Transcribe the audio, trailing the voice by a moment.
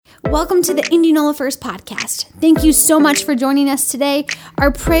Welcome to the Indianola First Podcast. Thank you so much for joining us today.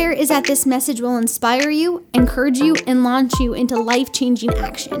 Our prayer is that this message will inspire you, encourage you, and launch you into life-changing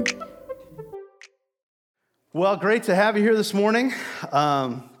action. Well, great to have you here this morning.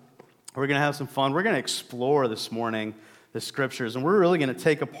 We're going to have some fun. We're going to explore this morning the scriptures, and we're really going to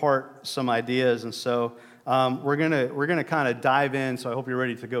take apart some ideas. And so we're going to kind of dive in. So I hope you're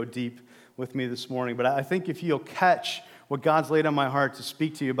ready to go deep with me this morning. But I think if you'll catch what God's laid on my heart to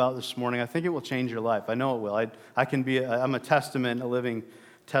speak to you about this morning, I think it will change your life. I know it will. I'm a testament, a living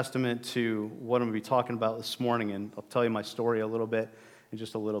testament to what I'm going to be talking about this morning, and I'll tell you my story a little bit in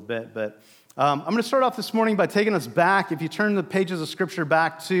just a little bit. But I'm going to start off this morning by taking us back. If you turn the pages of Scripture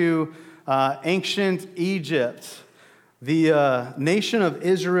back to ancient Egypt, the nation of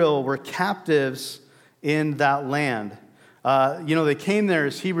Israel were captives in that land. They came there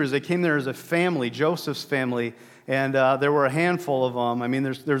as Hebrews. They came there as a family, Joseph's family. And there were a handful of them. I mean,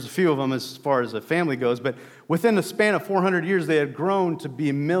 there's a few of them as far as the family goes. But within the span of 400 years, they had grown to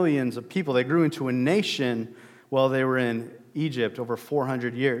be millions of people. They grew into a nation while they were in Egypt over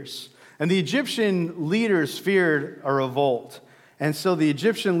 400 years. And the Egyptian leaders feared a revolt. And so the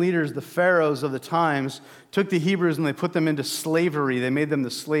Egyptian leaders, the pharaohs of the times, took the Hebrews and they put them into slavery. They made them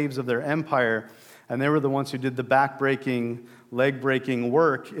the slaves of their empire. And they were the ones who did the back-breaking, leg-breaking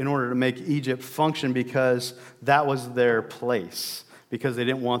work in order to make Egypt function because that was their place, because they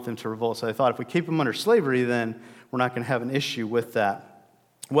didn't want them to revolt. So they thought if we keep them under slavery, then we're not going to have an issue with that.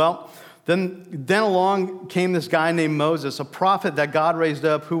 Well, then along came this guy named Moses, a prophet that God raised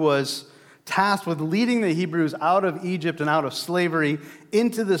up who was tasked with leading the Hebrews out of Egypt and out of slavery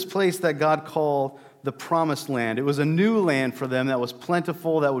into this place that God called the Promised Land. It was a new land for them that was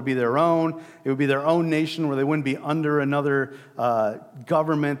plentiful, that would be their own. It would be their own nation where they wouldn't be under another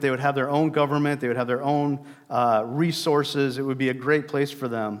government. They would have their own government. They would have their own resources. It would be a great place for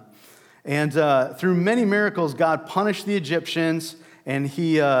them. And through many miracles, God punished the Egyptians, and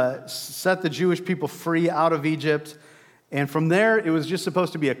he set the Jewish people free out of Egypt. And from there, it was just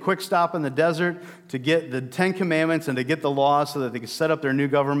supposed to be a quick stop in the desert to get the 10 Commandments and to get the laws so that they could set up their new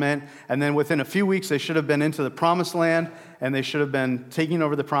government. And then within a few weeks, they should have been into the Promised Land, and they should have been taking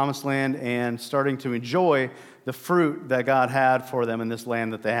over the Promised Land and starting to enjoy the fruit that God had for them in this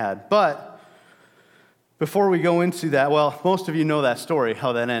land that they had. But before we go into that, well, most of you know that story,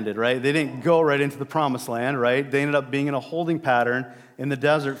 how that ended, right? They didn't go right into the Promised Land, right? They ended up being in a holding pattern in the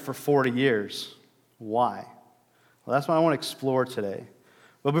desert for 40 years. Why? Well, that's what I want to explore today.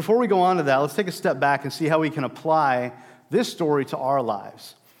 But before we go on to that, let's take a step back and see how we can apply this story to our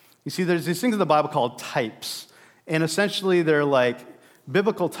lives. You see, there's these things in the Bible called types. And essentially, they're like,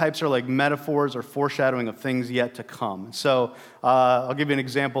 biblical types are like metaphors or foreshadowing of things yet to come. So I'll give you an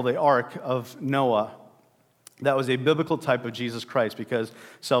example, the Ark of Noah. That was a biblical type of Jesus Christ because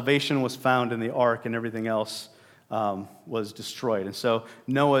salvation was found in the Ark and everything else was destroyed. And so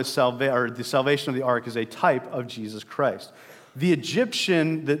the salvation of the ark is a type of Jesus Christ. The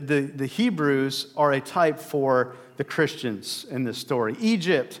the Hebrews are a type for the Christians in this story.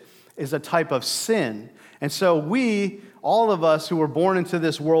 Egypt is a type of sin. And so all of us who were born into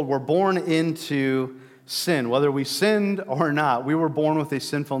this world, were born into sin. Whether we sinned or not, we were born with a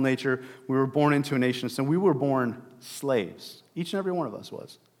sinful nature. We were born into a nation of sin. We were born slaves. Each and every one of us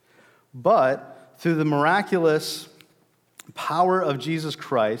was. But through the miraculous power of Jesus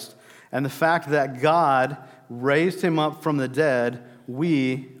Christ and the fact that God raised him up from the dead,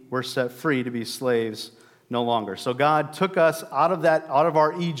 we were set free to be slaves no longer. So God took us out of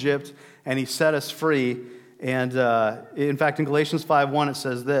our Egypt, and he set us free. And in fact, in Galatians 5:1, it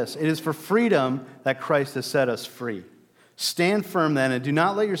says this: "It is for freedom that Christ has set us free. Stand firm then, and do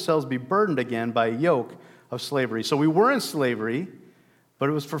not let yourselves be burdened again by a yoke of slavery." So we were in slavery, but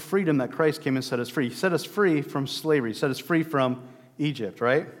it was for freedom that Christ came and set us free. He set us free from slavery. He set us free from Egypt,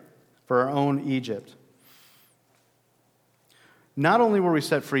 right? For our own Egypt. Not only were we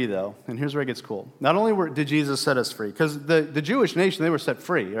set free, though, and here's where it gets cool. Not only did Jesus set us free, because the Jewish nation, they were set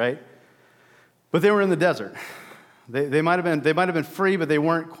free, right? But they were in the desert. They might have been free, but they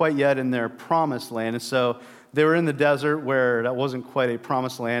weren't quite yet in their promised land. And so they were in the desert where that wasn't quite a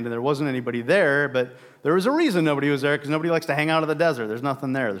promised land, and there wasn't anybody there, but there was a reason nobody was there, because nobody likes to hang out in the desert. There's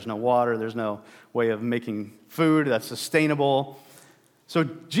nothing there. There's no water. There's no way of making food that's sustainable. So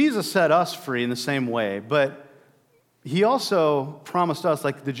Jesus set us free in the same way, but he also promised us,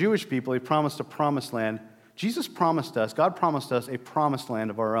 like the Jewish people, he promised a promised land. Jesus promised us, God promised us a promised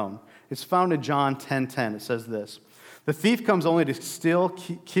land of our own. It's found in John 10:10. It says this: "The thief comes only to steal,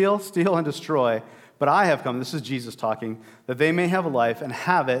 kill, steal, and destroy, but I have come," this is Jesus talking, "that they may have life and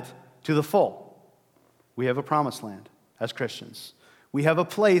have it to the full." We have a promised land as Christians. We have a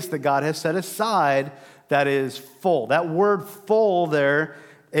place that God has set aside that is full. That word full there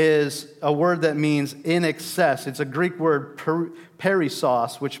is a word that means in excess. It's a Greek word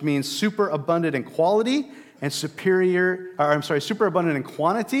perissos, which means super abundant in quality and super abundant in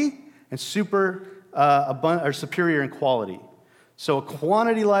quantity and superior in quality. So a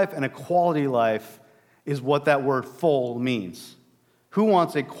quantity life and a quality life is what that word full means. Who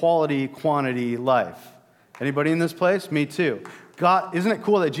wants a quality, quantity life? Anybody in this place? Me too. God, isn't it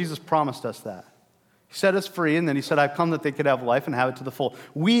cool that Jesus promised us that? He set us free, and then he said, I've come that they could have life and have it to the full.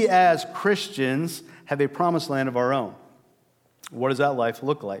 We as Christians have a promised land of our own. What does that life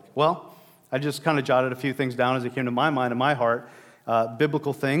look like? Well, I just kind of jotted a few things down as it came to my mind and my heart,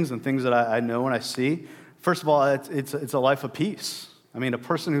 biblical things and things that I know and I see. First of all, it's a life of peace. I mean, a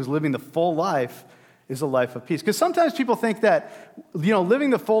person who's living the full life is a life of peace. Because sometimes people think that,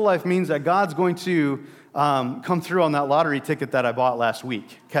 living the full life means that God's going to come through on that lottery ticket that I bought last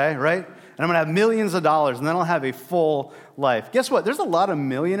week, okay, right? And I'm going to have millions of dollars, and then I'll have a full life. Guess what? There's a lot of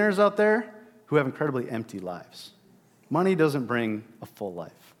millionaires out there who have incredibly empty lives. Money doesn't bring a full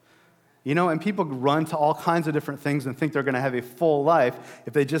life. And people run to all kinds of different things and think they're going to have a full life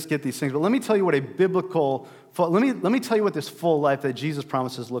if they just get these things. But let me tell you what let me tell you what this full life that Jesus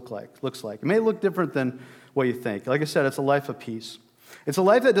promises looks like. It may look different than what you think. Like I said, it's a life of peace. It's a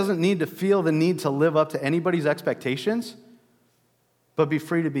life that doesn't need to feel the need to live up to anybody's expectations, but be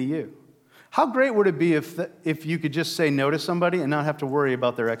free to be you. How great would it be if you could just say no to somebody and not have to worry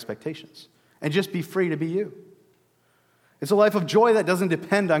about their expectations and just be free to be you? It's a life of joy that doesn't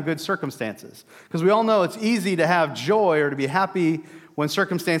depend on good circumstances. Because we all know it's easy to have joy or to be happy when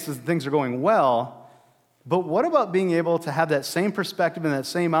circumstances and things are going well. But what about being able to have that same perspective and that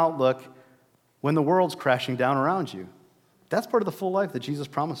same outlook when the world's crashing down around you? That's part of the full life that Jesus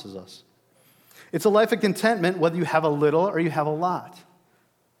promises us. It's a life of contentment whether you have a little or you have a lot.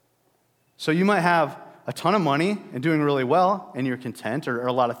 So you might have a ton of money and doing really well and you're content, or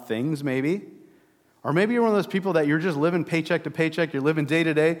a lot of things maybe. Or maybe you're one of those people that you're just living paycheck to paycheck, you're living day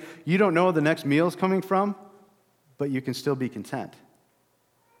to day, you don't know where the next meal is coming from, but you can still be content.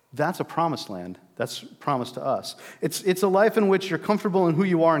 That's a promised land. That's promised to us. It's a life in which you're comfortable in who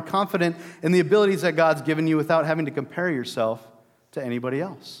you are and confident in the abilities that God's given you without having to compare yourself to anybody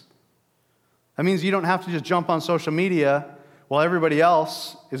else. That means you don't have to just jump on social media while everybody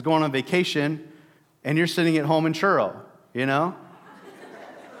else is going on vacation and you're sitting at home in churro,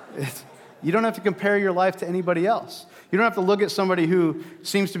 You don't have to compare your life to anybody else. You don't have to look at somebody who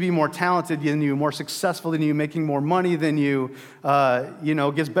seems to be more talented than you, more successful than you, making more money than you,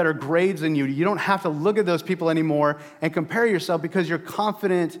 gets better grades than you. You don't have to look at those people anymore and compare yourself because you're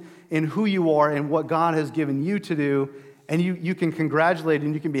confident in who you are and what God has given you to do, and you can congratulate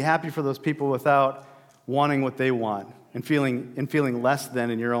and you can be happy for those people without wanting what they want and feeling less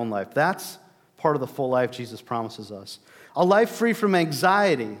than in your own life. That's part of the full life Jesus promises us. A life free from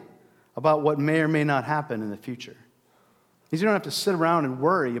anxiety about what may or may not happen in the future. You don't have to sit around and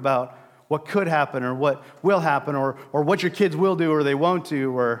worry about what could happen or what will happen or what your kids will do or they won't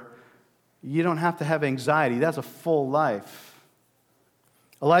do, or you don't have to have anxiety. That's a full life.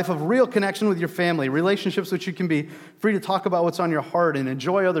 A life of real connection with your family, relationships which you can be free to talk about what's on your heart and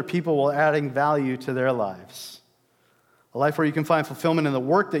enjoy other people while adding value to their lives. A life where you can find fulfillment in the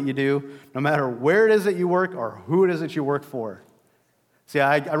work that you do, no matter where it is that you work or who it is that you work for. See,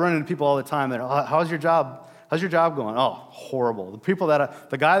 I run into people all the time that, how's your job? How's your job going? Oh, horrible.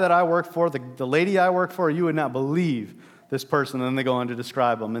 The guy that I work for, the lady I work for, you would not believe this person. And then they go on to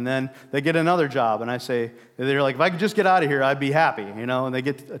describe them. And then they get another job. And they're like, if I could just get out of here, I'd be happy, And they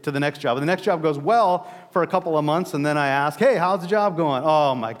get to the next job. And the next job goes well for a couple of months. And then I ask, hey, how's the job going?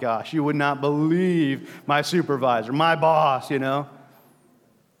 Oh my gosh, you would not believe my supervisor, my boss, If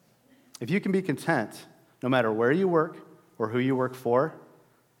you can be content, no matter where you work or who you work for,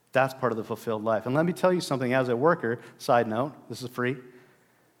 that's part of the fulfilled life. And let me tell you something as a worker, side note, this is free.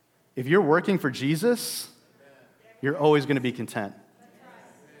 If you're working for Jesus, you're always going to be content.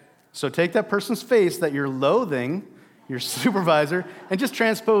 So take that person's face that you're loathing, your supervisor, and just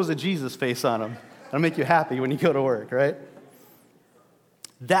transpose a Jesus face on them. That'll make you happy when you go to work, right?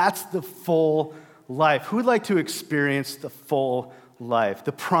 That's the full life. Who would like to experience the full life,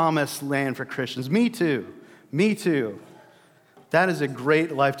 the promised land for Christians? Me too. Me too. That is a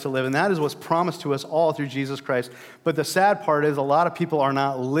great life to live, and that is what's promised to us all through Jesus Christ. But the sad part is a lot of people are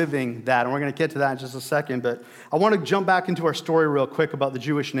not living that, and we're going to get to that in just a second. But I want to jump back into our story real quick about the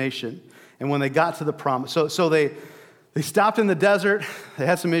Jewish nation and when they got to the promise. So they stopped in the desert. They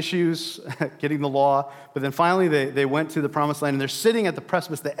had some issues getting the law, but then finally they went to the promised land, and they're sitting at the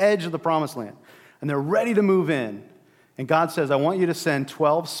precipice, the edge of the promised land, and they're ready to move in. And God says, I want you to send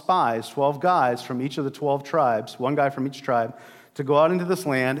 12 spies, 12 guys from each of the 12 tribes, one guy from each tribe, to go out into this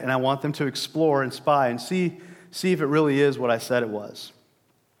land, and I want them to explore and spy and see if it really is what I said it was.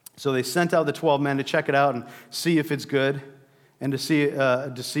 So they sent out the 12 men to check it out and see if it's good, and to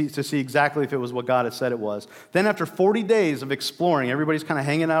see exactly if it was what God had said it was. Then after 40 days of exploring, everybody's kind of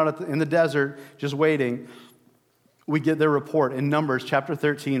hanging out in the desert, just waiting, we get their report in Numbers chapter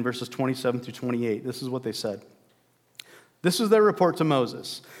 13, verses 27 through 28. This is what they said. This is their report to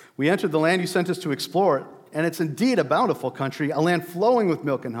Moses. We entered the land you sent us to explore, and it's indeed a bountiful country, a land flowing with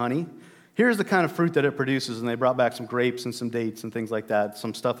milk and honey. Here's the kind of fruit that it produces, and they brought back some grapes and some dates and things like that,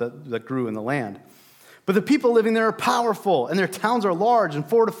 some stuff that grew in the land. But the people living there are powerful, and their towns are large and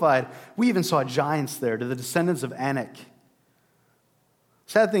fortified. We even saw giants there, to the descendants of Anak.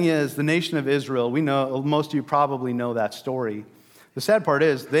 Sad thing is, the nation of Israel, we know, most of you probably know that story. The sad part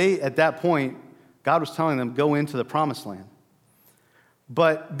is, at that point, God was telling them, go into the promised land.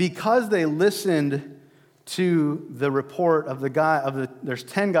 But because they listened to the report of there's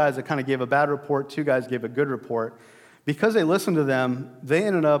 10 guys that kind of gave a bad report, 2 guys gave a good report. Because they listened to them, they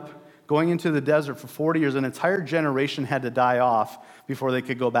ended up going into the desert for 40 years. An entire generation had to die off before they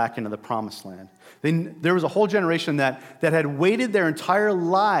could go back into the promised land. There was a whole generation that had waited their entire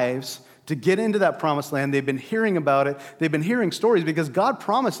lives to get into that promised land. They've been hearing about it. They've been hearing stories because God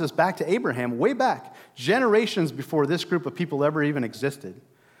promised this back to Abraham way back, generations before this group of people ever even existed.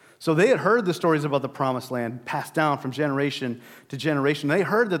 So they had heard the stories about the promised land passed down from generation to generation. They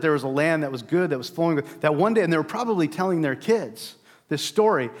heard that there was a land that was good, that was flowing with, that one day, and they were probably telling their kids this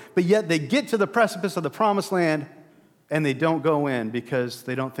story. But yet they get to the precipice of the promised land and they don't go in because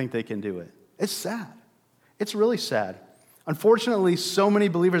they don't think they can do it. It's sad. It's really sad. Unfortunately, so many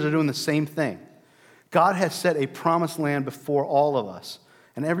believers are doing the same thing. God has set a promised land before all of us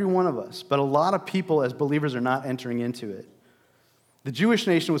and every one of us, but a lot of people as believers are not entering into it. The Jewish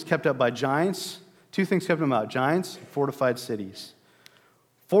nation was kept up by giants. 2 things kept them out: giants, fortified cities.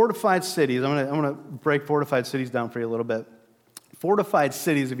 Fortified cities, I'm going to break fortified cities down for you a little bit. Fortified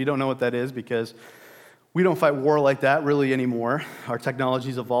cities, if you don't know what that is, because we don't fight war like that really anymore. Our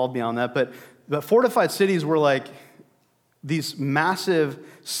technology's evolved beyond that. But fortified cities were like these massive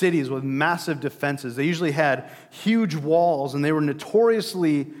cities with massive defenses. They usually had huge walls, and they were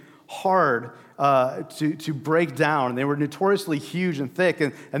notoriously hard to break down. They were notoriously huge and thick,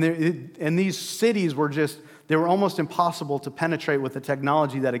 and these cities were they were almost impossible to penetrate with the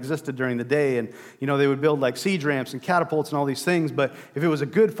technology that existed during the day. And they would build like siege ramps and catapults and all these things, but if it was a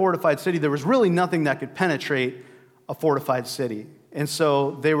good fortified city, there was really nothing that could penetrate a fortified city. And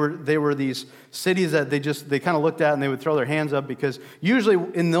so they were these cities that they kind of looked at and they would throw their hands up, because usually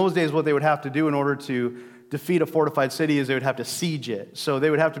in those days what they would have to do in order to defeat a fortified city is they would have to siege it. So they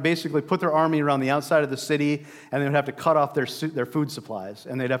would have to basically put their army around the outside of the city, and they would have to cut off their food supplies,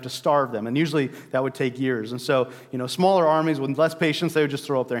 and they'd have to starve them. And usually that would take years. And so, smaller armies with less patience, they would just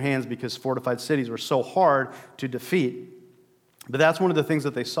throw up their hands because fortified cities were so hard to defeat. But that's one of the things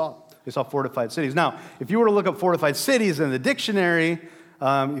that they saw. They saw fortified cities. Now, if you were to look up fortified cities in the dictionary,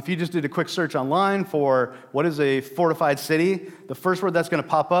 if you just did a quick search online for what is a fortified city, the first word that's going to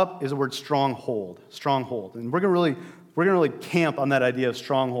pop up is the word stronghold. Stronghold. And we're going to really camp on that idea of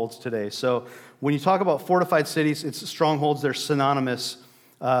strongholds today. So when you talk about fortified cities, it's strongholds. They're synonymous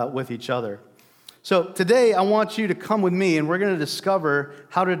with each other. So today I want you to come with me, and we're going to discover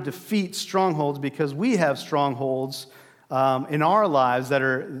how to defeat strongholds, because we have strongholds in our lives that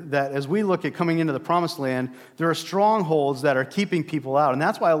as we look at coming into the promised land, there are strongholds that are keeping people out. And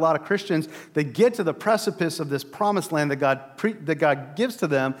that's why a lot of Christians, they get to the precipice of this promised land that God gives to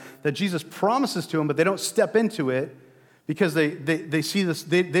them, that Jesus promises to them, but they don't step into it because they see this,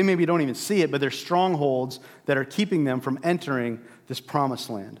 they maybe don't even see it, but they're strongholds that are keeping them from entering this promised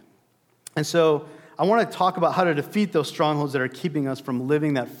land. And so I want to talk about how to defeat those strongholds that are keeping us from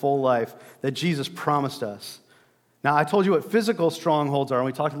living that full life that Jesus promised us. Now, I told you what physical strongholds are, and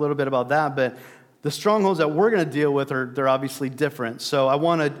we talked a little bit about that, but the strongholds that we're going to deal with they're obviously different. So I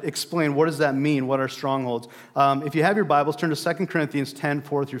want to explain, what does that mean? What are strongholds? If you have your Bibles, turn to 2 Corinthians 10,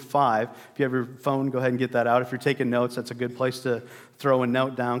 4 through 5. If you have your phone, go ahead and get that out. If you're taking notes, that's a good place to throw a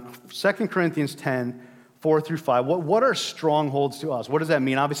note down. 2 Corinthians 10, 4 through 5. What are strongholds to us? What does that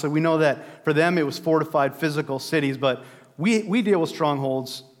mean? Obviously, we know that for them it was fortified physical cities, but we deal with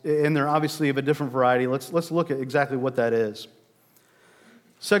strongholds, and they're obviously of a different variety. Let's look at exactly what that is.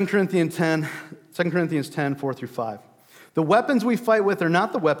 2 Corinthians 10, 4 through 5. The weapons we fight with are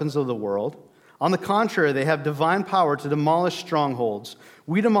not the weapons of the world. On the contrary, they have divine power to demolish strongholds.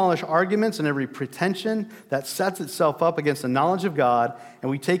 We demolish arguments and every pretension that sets itself up against the knowledge of God, and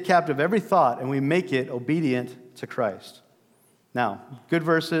we take captive every thought and we make it obedient to Christ. Now, good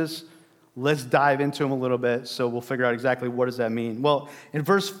verses. Let's dive into them a little bit so we'll figure out exactly what does that mean. Well, in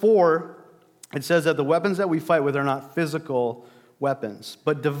verse 4, it says that the weapons that we fight with are not physical weapons,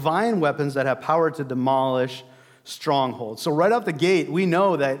 but divine weapons that have power to demolish strongholds. So right off the gate, we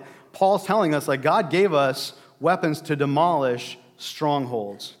know that Paul's telling us, like, God gave us weapons to demolish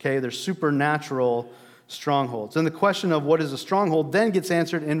strongholds, okay? They're supernatural strongholds. And the question of what is a stronghold then gets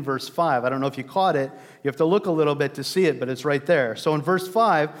answered in verse 5. I don't know if you caught it. You have to look a little bit to see it, but it's right there. So in verse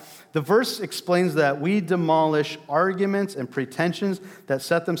 5, the verse explains that we demolish arguments and pretensions that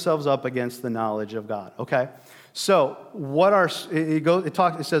set themselves up against the knowledge of God, okay? So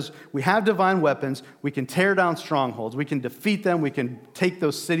it says we have divine weapons, we can tear down strongholds, we can defeat them, we can take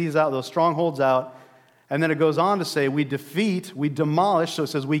those cities out, those strongholds out, and then it goes on to say we demolish, so it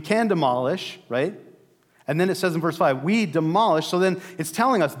says we can demolish, right? And then it says in verse 5, we demolish, so then it's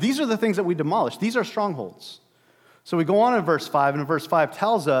telling us these are the things that we demolish, these are strongholds. So we go on in verse 5, and verse 5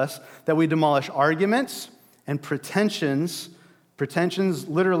 tells us that we demolish arguments and pretensions. Pretensions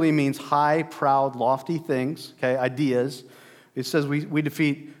literally means high, proud, lofty things, okay, ideas. It says we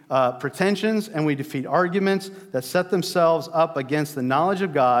defeat pretensions and we defeat arguments that set themselves up against the knowledge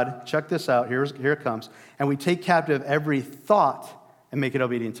of God. Check this out, here it comes. And we take captive every thought and make it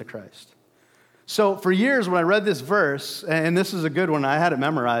obedient to Christ. So for years when I read this verse, and this is a good one, I had it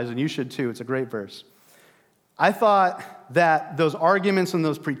memorized, and you should too, it's a great verse. I thought that those arguments and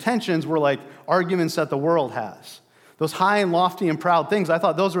those pretensions were like arguments that the world has. Those high and lofty and proud things, I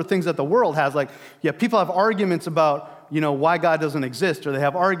thought those were things that the world has. Like, yeah, people have arguments about, why God doesn't exist, or they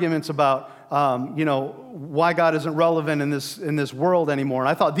have arguments about, why God isn't relevant in this world anymore. And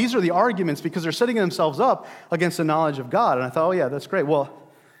I thought these are the arguments because they're setting themselves up against the knowledge of God. And I thought, oh yeah, that's great. Well,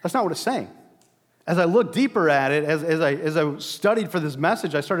 that's not what it's saying. As I looked deeper at it, as I studied for this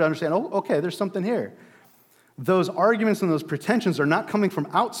message, I started to understand, oh, okay, there's something here. Those arguments and those pretensions are not coming from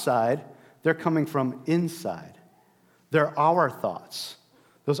outside, they're coming from inside. They're our thoughts.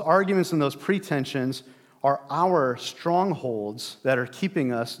 Those arguments and those pretensions are our strongholds that are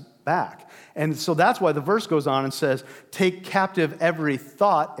keeping us back. And so that's why the verse goes on and says, take captive every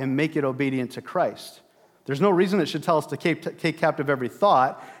thought and make it obedient to Christ. There's no reason it should tell us to take captive every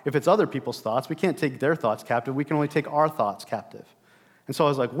thought if it's other people's thoughts. We can't take their thoughts captive. We can only take our thoughts captive. And so I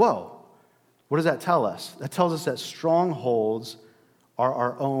was like, whoa. What does that tell us? That tells us that strongholds are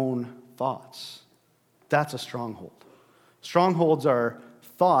our own thoughts. That's a stronghold. Strongholds are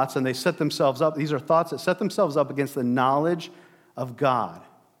thoughts, and they set themselves up. These are thoughts that set themselves up against the knowledge of God.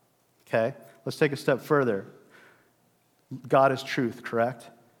 Okay? Let's take a step further. God is truth, correct?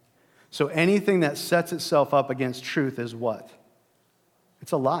 So anything that sets itself up against truth is what?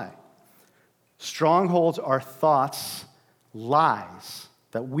 It's a lie. Strongholds are thoughts, lies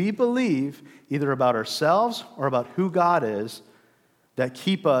that we believe either about ourselves or about who God is that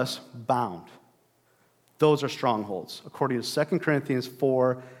keep us bound. Those are strongholds, according to 2 Corinthians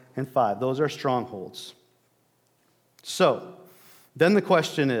 4 and 5. Those are strongholds. So, then the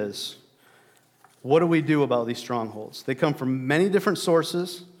question is, what do we do about these strongholds? They come from many different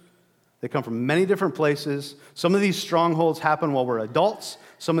sources. They come from many different places. Some of these strongholds happen while we're adults.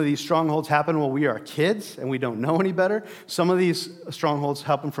 Some of these strongholds happen while we are kids and we don't know any better. Some of these strongholds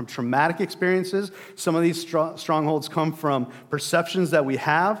happen from traumatic experiences. Some of these strongholds come from perceptions that we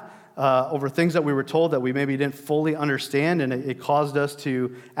have over things that we were told that we maybe didn't fully understand, and it caused us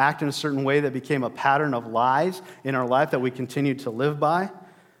to act in a certain way that became a pattern of lies in our life that we continue to live by.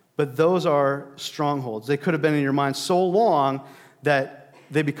 But those are strongholds. They could have been in your mind so long that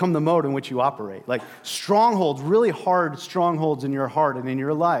they become the mode in which you operate. Like strongholds, really hard strongholds in your heart and in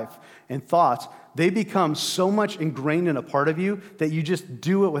your life and thoughts, they become so much ingrained in a part of you that you just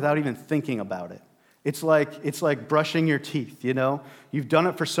do it without even thinking about it. It's like brushing your teeth, You've done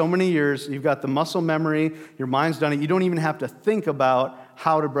it for so many years. You've got the muscle memory. Your mind's done it. You don't even have to think about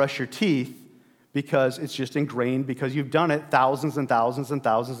how to brush your teeth because it's just ingrained because you've done it thousands and thousands and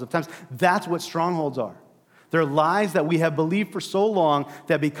thousands of times. That's what strongholds are. They're lies that we have believed for so long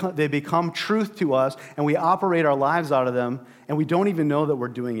that they become truth to us, and we operate our lives out of them, and we don't even know that we're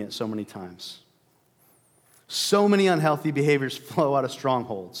doing it so many times. So many unhealthy behaviors flow out of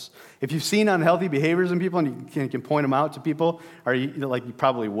strongholds. If you've seen unhealthy behaviors in people and you can point them out to people, or you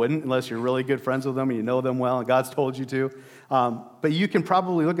probably wouldn't unless you're really good friends with them and you know them well and God's told you to. But you can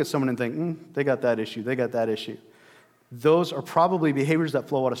probably look at someone and think, they got that issue, they got that issue. Those are probably behaviors that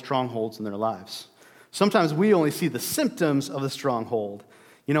flow out of strongholds in their lives. Sometimes we only see the symptoms of the stronghold.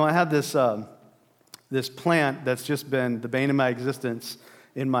 I had this plant that's just been the bane of my existence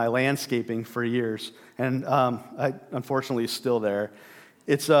in my landscaping for years, and I unfortunately is still there.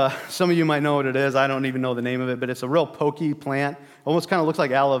 It's some of you might know what it is. I don't even know the name of it, but it's a real pokey plant. Almost kind of looks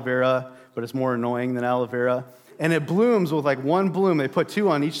like aloe vera, but it's more annoying than aloe vera. And it blooms with like one bloom. They put 2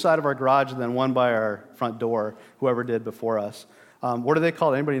 on each side of our garage and then 1 by our front door, whoever did before us. What are they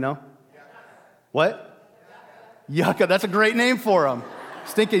called? Anybody know? What? Yucca. That's a great name for them.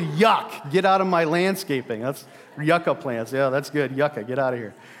 Stinking yuck. Get out of my landscaping. That's yucca plants. Yeah, that's good. Yucca. Get out of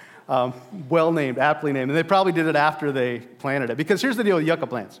here. Well named, aptly named. And they probably did it after they planted it. Because here's the deal with yucca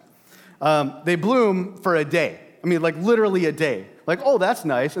plants. They bloom for a day. I mean, like literally a day. Like, oh, that's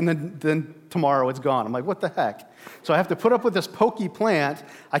nice. And then tomorrow it's gone. I'm like, what the heck? So I have to put up with this pokey plant.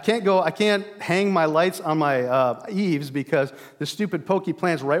 I can't hang my lights on my eaves because the stupid pokey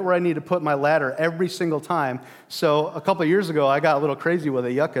plant's right where I need to put my ladder every single time. So a couple of years ago, I got a little crazy with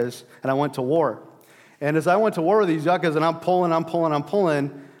the yuccas and I went to war. And as I went to war with these yuccas and I'm pulling, and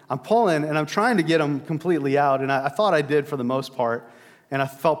I'm trying to get them completely out. And I thought I did for the most part. And I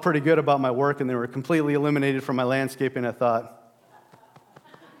felt pretty good about my work, and they were completely eliminated from my landscaping. I thought,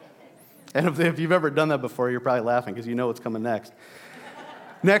 and if you've ever done that before, you're probably laughing because you know what's coming next.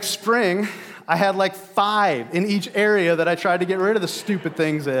 Next spring, I had like 5 in each area that I tried to get rid of the stupid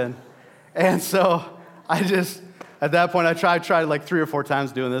things in. And so at that point, I tried like 3 or 4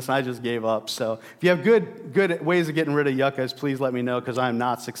 times doing this, and I just gave up. So if you have good ways of getting rid of yuccas, please let me know because I'm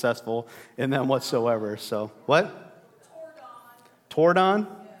not successful in them whatsoever. So what? Tordon?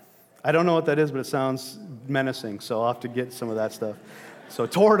 I don't know what that is, but it sounds menacing, so I'll have to get some of that stuff. So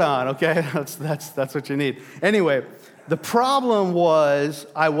Tordon, okay? That's what you need. Anyway, the problem was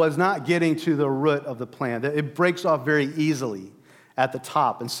I was not getting to the root of the plant. It breaks off very easily at the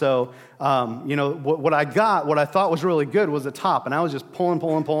top. And so, what I thought was really good was the top, and I was just pulling.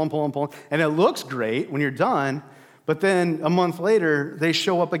 And it looks great when you're done, but then a month later, they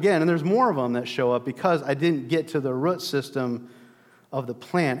show up again, and there's more of them that show up because I didn't get to the root system of the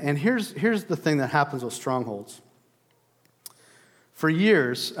plant. And here's the thing that happens with strongholds. For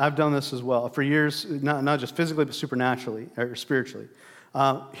years, I've done this as well. For years, not just physically, but supernaturally or spiritually.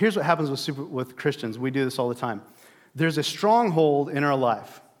 Here's what happens with Christians. We do this all the time. There's a stronghold in our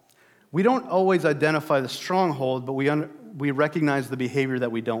life. We don't always identify the stronghold, but we recognize the behavior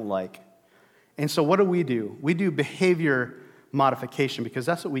that we don't like. And so what do? We do behavior modification because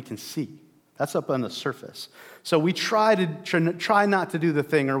that's what we can see. That's up on the surface. So we try not to do the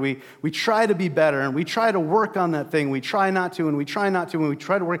thing, or we try to be better, and we try to work on that thing. We try not to, and we try not to, and we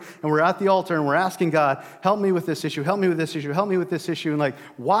try to work, and we're at the altar, and we're asking God, help me with this issue, help me with this issue, help me with this issue. And like,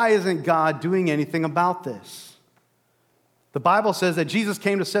 why isn't God doing anything about this? The Bible says that Jesus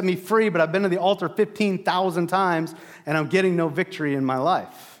came to set me free, but I've been to the altar 15,000 times, and I'm getting no victory in my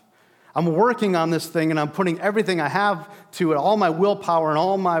life. I'm working on this thing, and I'm putting everything I have to it, all my willpower and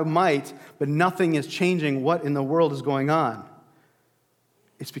all my might, but nothing is changing. What in the world is going on?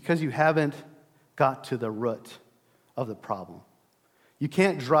 It's because you haven't got to the root of the problem. You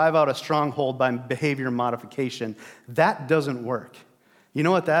can't drive out a stronghold by behavior modification. That doesn't work. You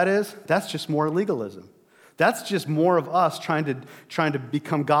know what that is? That's just more legalism. That's just more of us trying to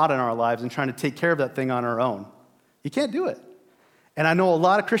become God in our lives and trying to take care of that thing on our own. You can't do it. And I know a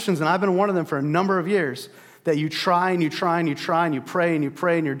lot of Christians, and I've been one of them for a number of years, that you try and you pray and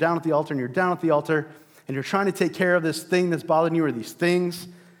you're down at the altar and you're down at the altar and you're trying to take care of this thing that's bothering you or these things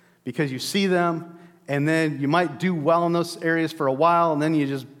because you see them, and then you might do well in those areas for a while, and then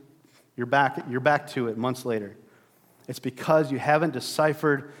you're back to it months later. It's because you haven't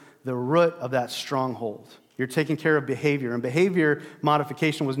deciphered the root of that stronghold. You're taking care of behavior, and behavior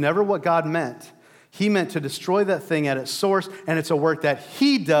modification was never what God meant. He meant to destroy that thing at its source, and it's a work that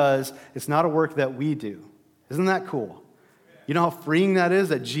He does. It's not a work that we do. Isn't that cool? You know how freeing that is,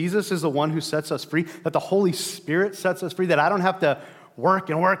 that Jesus is the one who sets us free, that the Holy Spirit sets us free, that I don't have to work,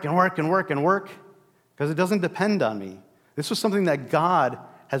 because it doesn't depend on me. This was something that God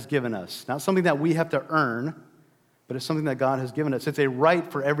has given us, not something that we have to earn, but it's something that God has given us. It's a right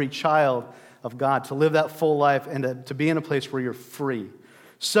for every child of God to live that full life and to be in a place where you're free.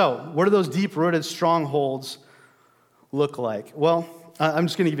 So, what do those deep-rooted strongholds look like? Well, I'm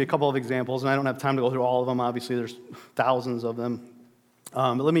just going to give you a couple of examples, and I don't have time to go through all of them. Obviously, there's thousands of them.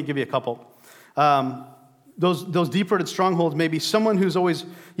 But let me give you a couple. Those deep-rooted strongholds may be someone who's always,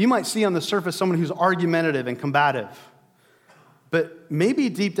 you might see on the surface someone who's argumentative and combative. But maybe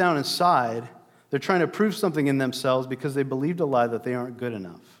deep down inside, they're trying to prove something in themselves because they believed a lie that they aren't good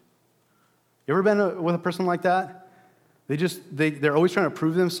enough. You ever been with a person like that? They're always trying to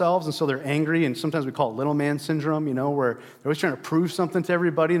prove themselves, and so they're angry, and sometimes we call it little man syndrome, where they're always trying to prove something to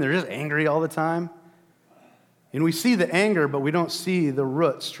everybody, and they're just angry all the time. And we see the anger, but we don't see the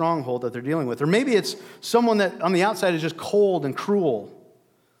root stronghold that they're dealing with. Or maybe it's someone that on the outside is just cold and cruel,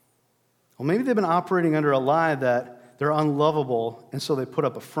 Well, maybe they've been operating under a lie that they're unlovable, and so they put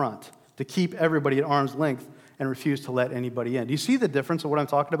up a front to keep everybody at arm's length and refuse to let anybody in. Do you see the difference of what I'm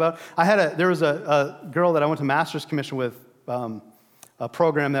talking about? There was a girl that I went to Master's Commission with, a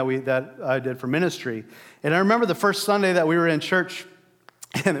program that I did for ministry. And I remember the first Sunday that we were in church,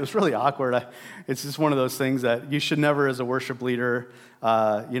 and it was really awkward. It's just one of those things that you should never, as a worship leader,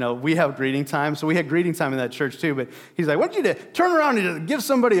 we have greeting time. So we had greeting time in that church too. But he's like, "What did you do? Turn around and give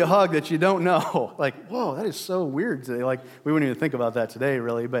somebody a hug that you don't know." Like, whoa, that is so weird today. Like, we wouldn't even think about that today,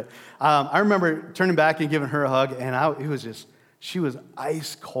 really. But I remember turning back and giving her a hug, and she was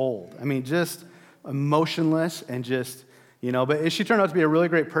ice cold. I mean, just emotionless and just, but she turned out to be a really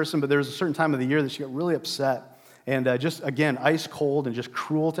great person. But there was a certain time of the year that she got really upset and just, again, ice cold and just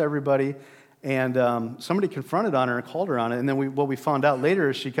cruel to everybody. And somebody confronted on her and called her on it. And then what we found out later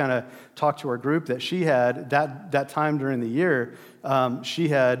is she kind of talked to our group that she had, that time during the year, she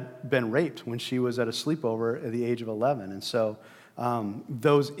had been raped when she was at a sleepover at the age of 11. And so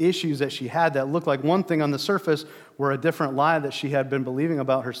those issues that she had that looked like one thing on the surface were a different lie that she had been believing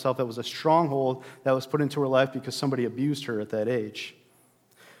about herself that was a stronghold that was put into her life because somebody abused her at that age.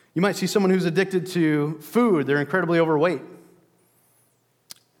 You might see someone who's addicted to food. They're incredibly overweight.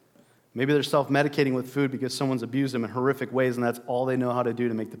 Maybe they're self-medicating with food because someone's abused them in horrific ways, and that's all they know how to do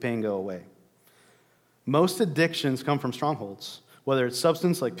to make the pain go away. Most addictions come from strongholds, whether it's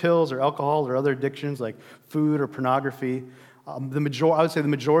substance like pills or alcohol or other addictions like food or pornography. I would say the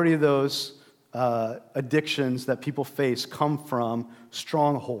majority of those addictions that people face come from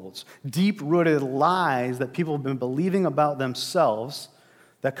strongholds, deep-rooted lies that people have been believing about themselves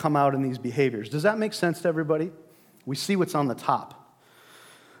that come out in these behaviors. Does that make sense to everybody? We see what's on the top.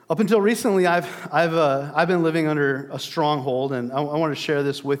 Up until recently, I've been living under a stronghold, and I want to share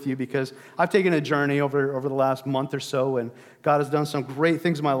this with you because I've taken a journey over the last month or so, and God has done some great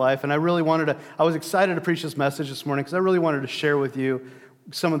things in my life, and I was excited to preach this message this morning because I really wanted to share with you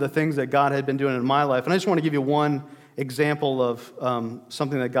some of the things that God had been doing in my life, and I just want to give you one example of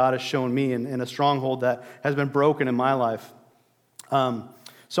something that God has shown me in a stronghold that has been broken in my life.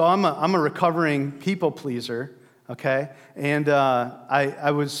 So I'm a recovering people pleaser. Okay, and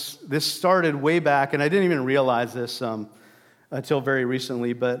this started way back, and I didn't even realize this until very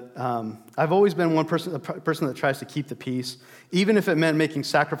recently, but I've always been a person that tries to keep the peace, even if it meant making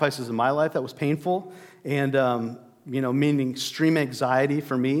sacrifices in my life that was painful, and meaning extreme anxiety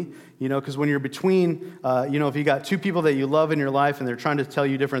for me, because when you're between, if you got two people that you love in your life, and they're trying to tell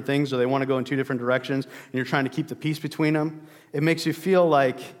you different things, or they want to go in two different directions, and you're trying to keep the peace between them, it makes you feel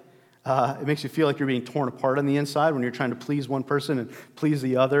like you're being torn apart on the inside when you're trying to please one person and please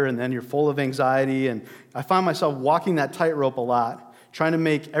the other, and then you're full of anxiety. And I find myself walking that tightrope a lot, trying to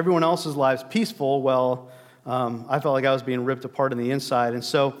make everyone else's lives peaceful while I felt like I was being ripped apart on the inside. And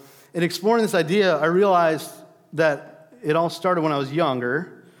so in exploring this idea, I realized that it all started when I was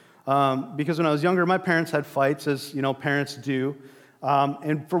younger, because when I was younger, my parents had fights, as parents do.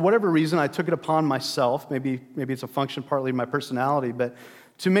 And for whatever reason, I took it upon myself. Maybe it's a function partly of my personality, but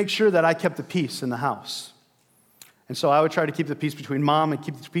to make sure that I kept the peace in the house. And so I would try to keep the peace between mom and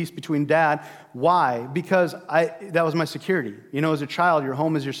keep the peace between dad. Why? Because that was my security. As a child, your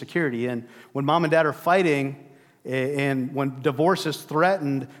home is your security. And when mom and dad are fighting, and when divorce is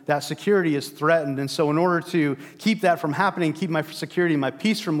threatened, that security is threatened. And so in order to keep that from happening, keep my security, my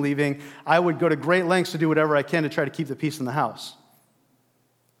peace from leaving, I would go to great lengths to do whatever I can to try to keep the peace in the house.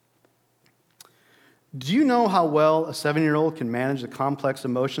 Do you know how well a 7-year-old can manage the complex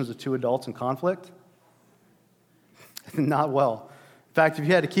emotions of two adults in conflict? Not well. In fact, if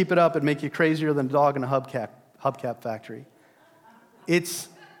you had to keep it up, it'd make you crazier than a dog in a hubcap factory.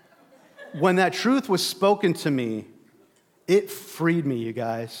 When that truth was spoken to me, it freed me, you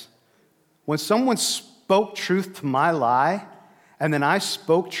guys. When someone spoke truth to my lie, and then I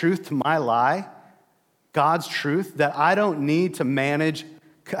spoke truth to my lie, God's truth, that I don't need to manage,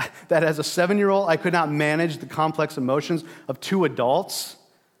 that as a 7-year-old, I could not manage the complex emotions of two adults.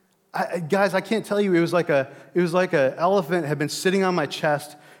 Guys, I can't tell you, it was like a elephant had been sitting on my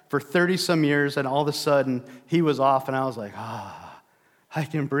chest for 30-some years, and all of a sudden, he was off, and I was like, I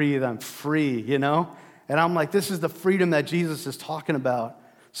can breathe, I'm free, And I'm like, this is the freedom that Jesus is talking about.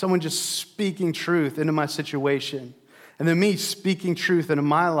 Someone just speaking truth into my situation, and then me speaking truth into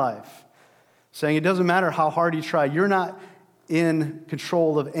my life, saying it doesn't matter how hard you try, you're not in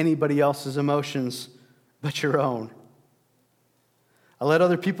control of anybody else's emotions but your own. I let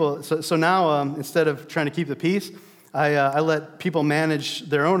other people, so now instead of trying to keep the peace, I let people manage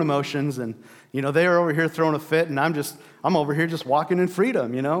their own emotions, and they are over here throwing a fit, and I'm over here just walking in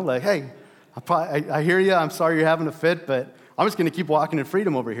freedom, like, hey, I hear you, I'm sorry you're having a fit, but I'm just going to keep walking in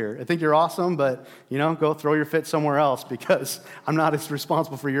freedom over here. I think you're awesome, but, go throw your fit somewhere else because I'm not as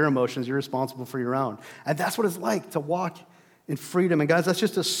responsible for your emotions. You're responsible for your own. And that's what it's like to walk in freedom. And guys, that's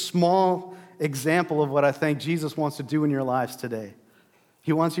just a small example of what I think Jesus wants to do in your lives today.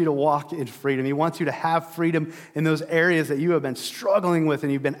 He wants you to walk in freedom. He wants you to have freedom in those areas that you have been struggling with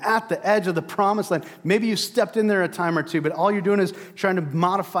and you've been at the edge of the promised land. Maybe you stepped in there a time or two, but all you're doing is trying to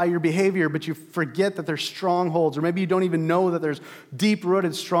modify your behavior, but you forget that there's strongholds, or maybe you don't even know that there's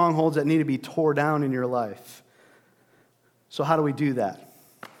deep-rooted strongholds that need to be tore down in your life. So how do we do that?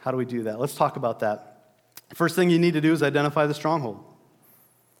 How do we do that? Let's talk about that. First thing you need to do is identify the stronghold.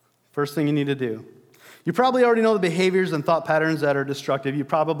 First thing you need to do. You probably already know the behaviors and thought patterns that are destructive. You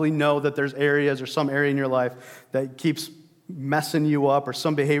probably know that there's areas or some area in your life that keeps messing you up, or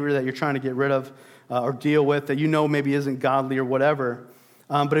some behavior that you're trying to get rid of or deal with that maybe isn't godly or whatever.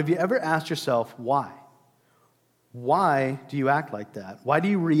 But have you ever asked yourself, why? Why do you act like that? Why do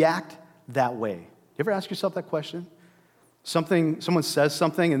you react that way? You ever ask yourself that question? Someone says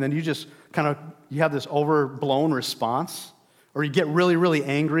something and then you just you have this overblown response. Or you get really, really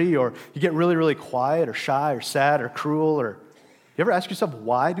angry, or you get really, really quiet, or shy, or sad, or cruel, or you ever ask yourself,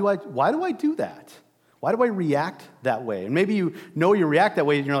 why do I do that? Why do I react that way? And maybe you react that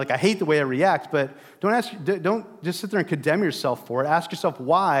way, and you're like, I hate the way I react, but don't just sit there and condemn yourself for it. Ask yourself,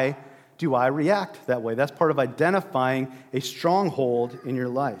 why do I react that way? That's part of identifying a stronghold in your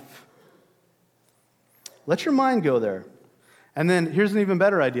life. Let your mind go there. And then here's an even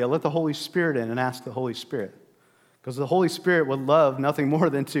better idea. Let the Holy Spirit in and ask the Holy Spirit. Because the Holy Spirit would love nothing more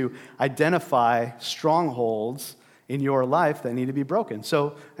than to identify strongholds in your life that need to be broken.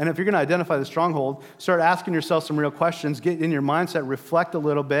 And if you're going to identify the stronghold, start asking yourself some real questions, get in your mindset, reflect a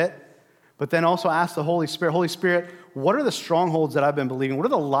little bit, but then also ask the Holy Spirit, what are the strongholds that I've been believing? What are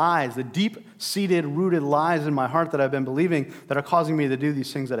the lies, the deep-seated, rooted lies in my heart that I've been believing that are causing me to do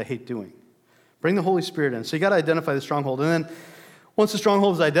these things that I hate doing? Bring the Holy Spirit in. So you got to identify the stronghold. And then once the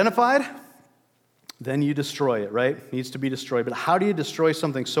stronghold is identified, then you destroy it, right? It needs to be destroyed. But how do you destroy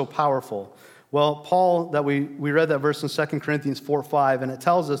something so powerful? Well, Paul, that we read that verse in 2 Corinthians 4:5, and it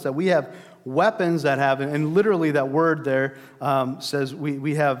tells us that we have weapons that have, and literally that word there says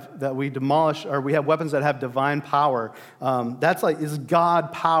we have weapons that have divine power. Is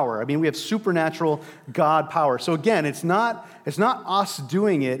God power. I mean, we have supernatural God power. So again, it's not us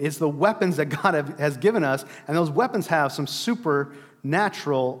doing it. It's the weapons that God has given us, and those weapons have some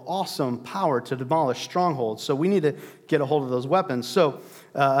supernatural, awesome power to demolish strongholds. So we need to get a hold of those weapons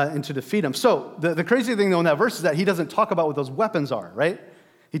and to defeat them. So the crazy thing, though, in that verse is that he doesn't talk about what those weapons are, right?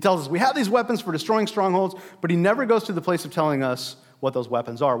 He tells us we have these weapons for destroying strongholds, but he never goes to the place of telling us what those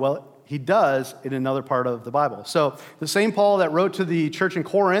weapons are. Well, he does in another part of the Bible. So the same Paul that wrote to the church in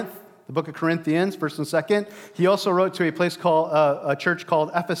Corinth, the book of Corinthians, 1st and 2nd, he also wrote to a church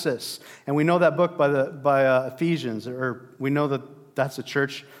called Ephesus. And we know that book by Ephesians, or we know that's the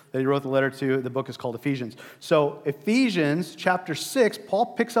church that he wrote the letter to. The book is called Ephesians. So Ephesians chapter 6, Paul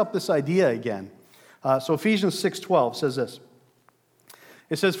picks up this idea again. So Ephesians 6:12 says this.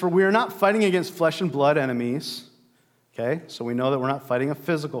 It says, "For we are not fighting against flesh and blood enemies." Okay, so we know that we're not fighting a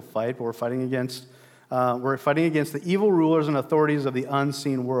physical fight, but we're fighting against the evil rulers and authorities of the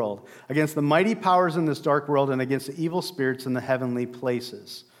unseen world, against the mighty powers in this dark world, and against the evil spirits in the heavenly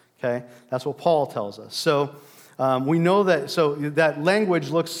places. Okay, that's what Paul tells us. So we know that. So that language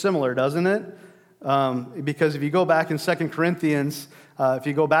looks similar, doesn't it? Because if you go back in 2 Corinthians, if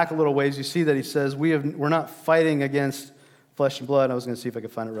you go back a little ways, you see that he says we're not fighting against flesh and blood. I was going to see if I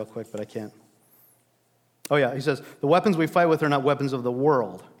could find it real quick, but I can't. Oh yeah, he says, the weapons we fight with are not weapons of the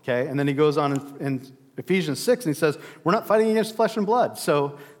world, okay? And then he goes on in Ephesians 6, and he says, we're not fighting against flesh and blood.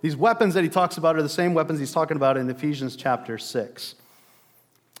 So these weapons that he talks about are the same weapons he's talking about in Ephesians chapter 6.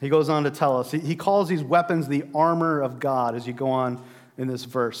 He goes on to tell us, he calls these weapons the armor of God as you go on in this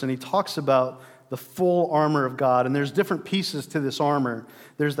verse. And he talks about the full armor of God. And there's different pieces to this armor.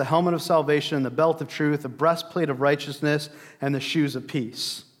 There's the helmet of salvation, the belt of truth, the breastplate of righteousness, and the shoes of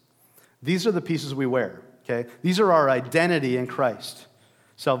peace. These are the pieces we wear, okay? These are our identity in Christ.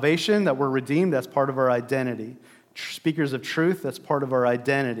 Salvation, that we're redeemed, that's part of our identity. Speakers of truth, that's part of our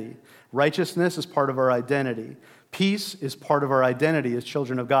identity. Righteousness is part of our identity. Peace is part of our identity as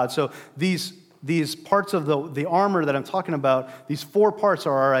children of God. So these parts of the armor that I'm talking about, these 4 parts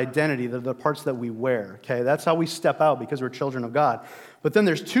are our identity. They're the parts that we wear, okay? That's how we step out because we're children of God. But then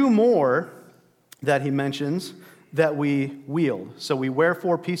there's 2 more that he mentions that we wield. So we wear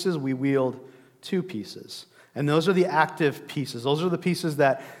 4 pieces, we wield 2 pieces. And those are the active pieces. Those are the pieces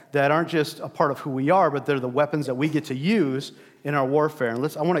that aren't just a part of who we are, but they're the weapons that we get to use in our warfare. And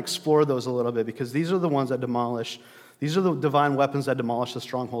I want to explore those a little bit because these are the ones that demolish These are the divine weapons that demolish the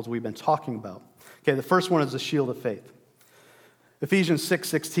strongholds we've been talking about. Okay, the first one is the shield of faith. Ephesians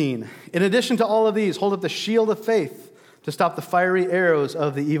 6:16. In addition to all of these, hold up the shield of faith to stop the fiery arrows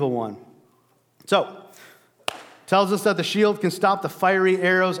of the evil one. So, tells us that the shield can stop the fiery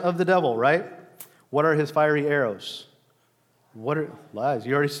arrows of the devil, right? What are his fiery arrows? What are lies?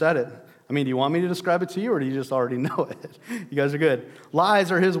 You already said it. I mean, do you want me to describe it to you, or do you just already know it? You guys are good.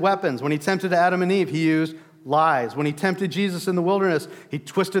 Lies are his weapons. When he tempted Adam and Eve, he used lies. When he tempted Jesus in the wilderness, he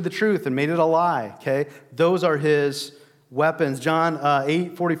twisted the truth and made it a lie, okay? Those are his weapons. John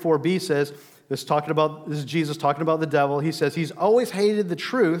 8:44b says, this is Jesus talking about the devil. He says he's always hated the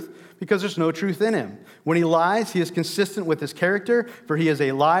truth because there's no truth in him. When he lies, he is consistent with his character, for he is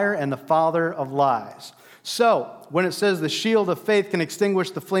a liar and the father of lies. So, when it says the shield of faith can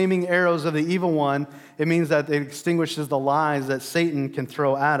extinguish the flaming arrows of the evil one, it means that it extinguishes the lies that Satan can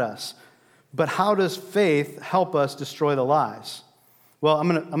throw at us. But how does faith help us destroy the lies? Well, I'm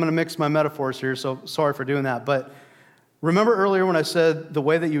gonna mix my metaphors here, so sorry for doing that. But remember earlier when I said the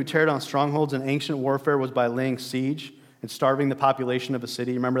way that you would tear down strongholds in ancient warfare was by laying siege and starving the population of a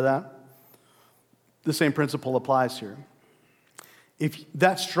city? Remember that? The same principle applies here. If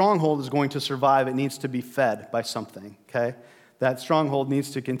that stronghold is going to survive, it needs to be fed by something, okay? That stronghold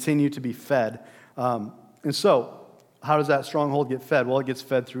needs to continue to be fed. And so, how does that stronghold get fed? Well, it gets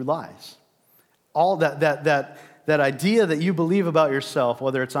fed through lies. All that idea that you believe about yourself,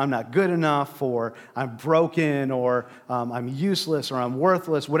 whether it's I'm not good enough, or I'm broken, or I'm useless, or I'm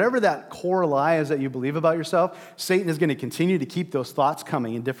worthless, whatever that core lie is that you believe about yourself, Satan is going to continue to keep those thoughts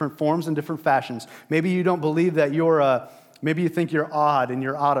coming in different forms and different fashions. Maybe you don't believe that maybe you think you're odd and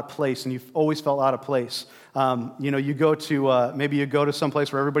you're out of place, and you've always felt out of place. You go to some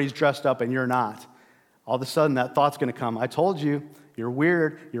place where everybody's dressed up and you're not. All of a sudden, that thought's going to come. I told you, you're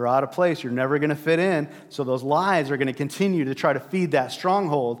weird, you're out of place, you're never going to fit in. So those lies are going to continue to try to feed that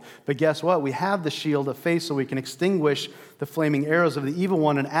stronghold. But guess what? We have the shield of faith so we can extinguish the flaming arrows of the evil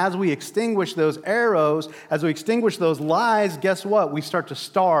one. And as we extinguish those arrows, as we extinguish those lies, guess what? We start to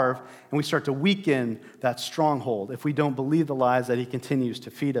starve and we start to weaken that stronghold. If we don't believe the lies that he continues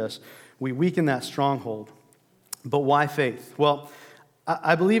to feed us, we weaken that stronghold. But why faith? Well,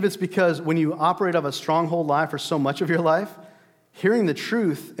 I believe it's because when you operate off a stronghold lie for so much of your life, hearing the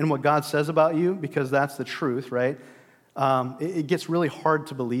truth in what God says about you, because that's the truth, right? It gets really hard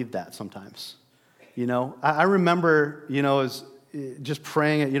to believe that sometimes. I remember, as just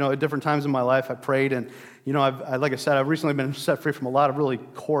praying, at different times in my life, I prayed, and, like I said, I've recently been set free from a lot of really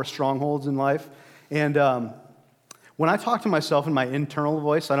core strongholds in life. And when I talk to myself in my internal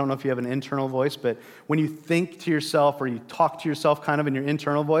voice, I don't know if you have an internal voice, but when you think to yourself or you talk to yourself kind of in your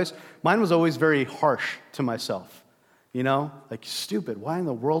internal voice, mine was always very harsh to myself. Like, stupid, why in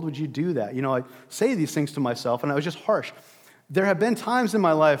the world would you do that? I say these things to myself, and I was just harsh. There have been times in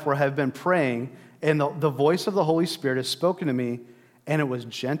my life where I have been praying, and the voice of the Holy Spirit has spoken to me, and it was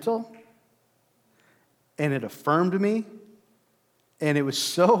gentle, and it affirmed me, and it was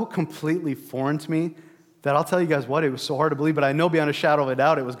so completely foreign to me that I'll tell you guys what, it was so hard to believe, but I know beyond a shadow of a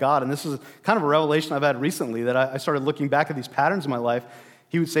doubt it was God. And this is kind of a revelation I've had recently, that I started looking back at these patterns in my life.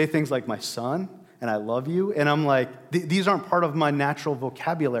 He would say things like, my son, and I love you. And I'm like, these aren't part of my natural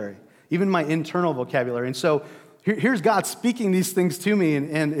vocabulary, even my internal vocabulary. And so here's God speaking these things to me,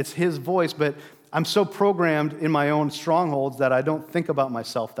 and it's his voice, but I'm so programmed in my own strongholds that I don't think about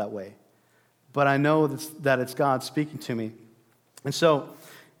myself that way. But I know that it's God speaking to me. And so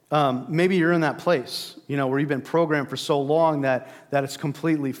maybe you're in that place, where you've been programmed for so long that it's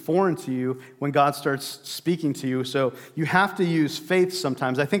completely foreign to you when God starts speaking to you. So you have to use faith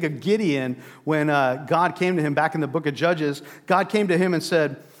sometimes. I think of Gideon when God came to him back in the book of Judges. God came to him and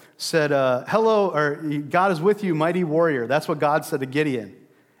said, hello, or God is with you, mighty warrior. That's what God said to Gideon.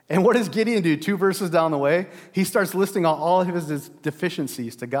 And what does Gideon do? 2 verses down the way, he starts listing all of his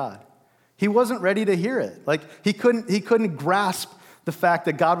deficiencies to God. He wasn't ready to hear it. Like, he couldn't grasp the fact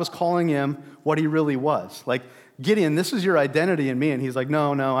that God was calling him what he really was. Like, Gideon, this is your identity in me. And he's like,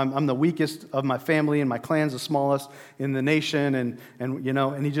 no, I'm the weakest of my family, and my clan's the smallest in the nation.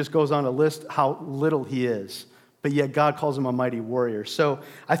 And he just goes on to list how little he is. But yet God calls him a mighty warrior. So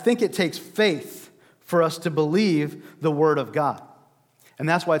I think it takes faith for us to believe the word of God. And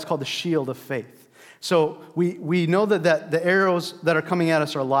that's why it's called the shield of faith. So we know that the arrows that are coming at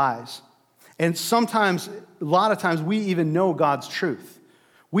us are lies. And sometimes, a lot of times, we even know God's truth.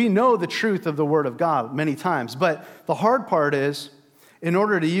 We know the truth of the Word of God many times. But the hard part is, in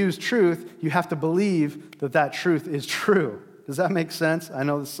order to use truth, you have to believe that truth is true. Does that make sense? I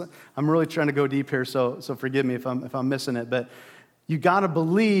know I'm really trying to go deep here, so forgive me if I'm missing it. But You got to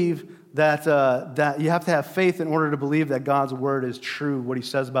believe that you have to have faith in order to believe that God's word is true, what he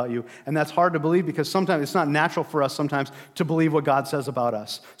says about you. And that's hard to believe because sometimes it's not natural for us sometimes to believe what God says about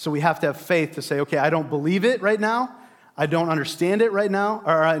us. So we have to have faith to say, okay, I don't believe it right now. I don't understand it right now.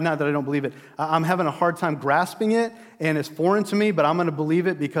 Or not that I don't believe it. I'm having a hard time grasping it, and it's foreign to me, but I'm going to believe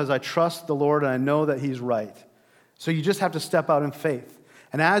it because I trust the Lord and I know that he's right. So you just have to step out in faith.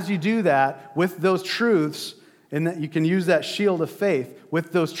 And as you do that, with those truths, and that you can use that shield of faith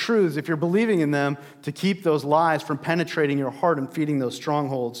with those truths, if you're believing in them, to keep those lies from penetrating your heart and feeding those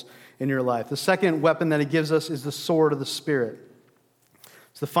strongholds in your life. The second weapon that he gives us is the sword of the Spirit.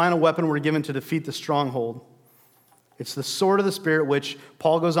 It's the final weapon we're given to defeat the stronghold. It's the sword of the Spirit, which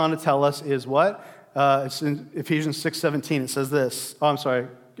Paul goes on to tell us is what? It's in Ephesians 6:17. It says this. Oh, I'm sorry.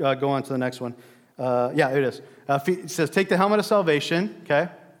 Go on to the next one. Yeah, it is. It says, take the helmet of salvation, okay?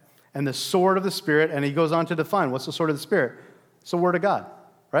 And the sword of the Spirit, and he goes on to define what's the sword of the Spirit. It's the Word of God,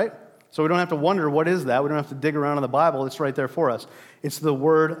 right? So we don't have to wonder what is that. We don't have to dig around in the Bible. It's right there for us. It's the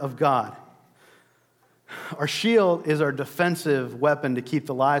Word of God. Our shield is our defensive weapon to keep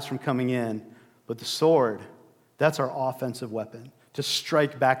the lies from coming in, but the sword, that's our offensive weapon to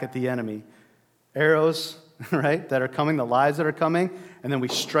strike back at the enemy. Arrows, right, that are coming, the lies that are coming, and then we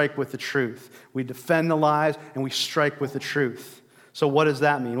strike with the truth. We defend the lies, and we strike with the truth. So what does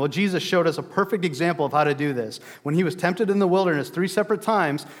that mean? Well, Jesus showed us a perfect example of how to do this. When he was tempted in the wilderness 3 separate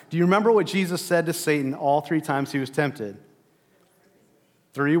times, do you remember what Jesus said to Satan all 3 times he was tempted?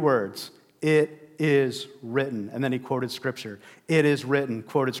 3 words. It is written. And then he quoted Scripture. It is written,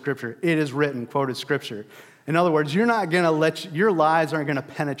 quoted Scripture. It is written, quoted Scripture. In other words, you're not going to your lies aren't going to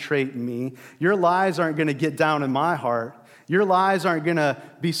penetrate me. Your lies aren't going to get down in my heart. Your lies aren't going to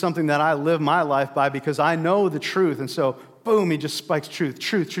be something that I live my life by because I know the truth. And so, boom, he just spikes truth.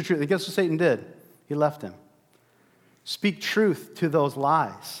 And guess what Satan did? He left him. Speak truth to those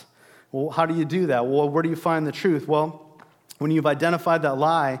lies. Well, how do you do that? Well, where do you find the truth? Well, when you've identified that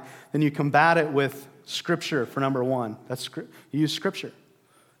lie, then you combat it with Scripture for number one. You use Scripture.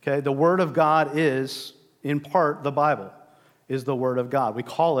 Okay, the Word of God is, in part, the Bible is the Word of God. We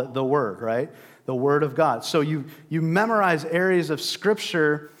call it the Word, right? The Word of God. So you memorize areas of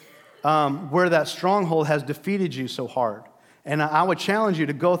Scripture where that stronghold has defeated you so hard. And I would challenge you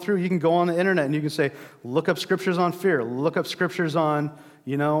to go through. You can go on the internet and you can say, look up scriptures on fear. Look up scriptures on,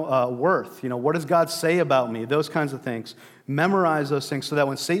 worth. What does God say about me? Those kinds of things. Memorize those things so that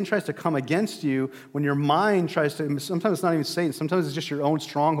when Satan tries to come against you, when your mind tries to, sometimes it's not even Satan, sometimes it's just your own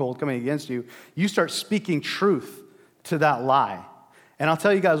stronghold coming against you, you start speaking truth to that lie. And I'll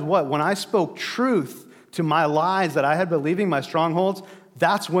tell you guys what, when I spoke truth to my lies that I had believing, my strongholds,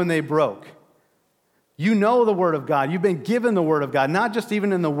 that's when they broke. You know the Word of God. You've been given the Word of God, not just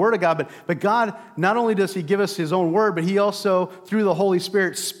even in the Word of God, but God, not only does he give us his own Word, but he also, through the Holy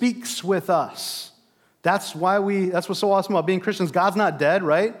Spirit, speaks with us. That's what's so awesome about being Christians. God's not dead,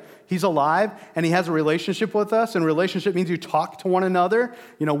 right? He's alive, and he has a relationship with us, and relationship means you talk to one another.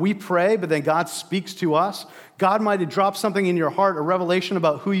 We pray, but then God speaks to us. God might have dropped something in your heart, a revelation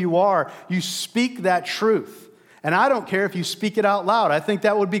about who you are. You speak that truth. And I don't care if you speak it out loud. I think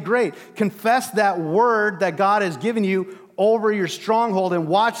that would be great. Confess that word that God has given you over your stronghold and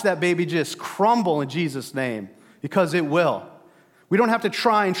watch that baby just crumble in Jesus' name, because it will. We don't have to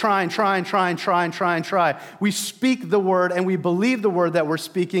try. We speak the word and we believe the word that we're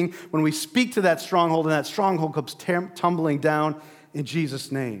speaking when we speak to that stronghold, and that stronghold comes tumbling down in Jesus'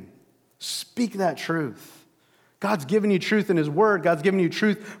 name. Speak that truth. God's given you truth in his word. God's given you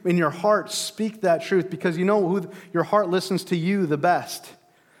truth in your heart. Speak that truth, because you know who your heart listens to you the best.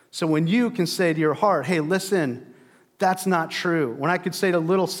 So when you can say to your heart, hey, listen, that's not true. When I could say to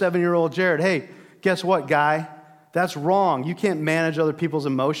little 7-year-old Jared, hey, guess what, guy? That's wrong. You can't manage other people's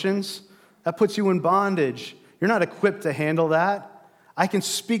emotions. That puts you in bondage. You're not equipped to handle that. I can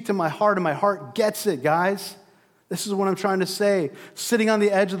speak to my heart, and my heart gets it, guys. This is what I'm trying to say. Sitting on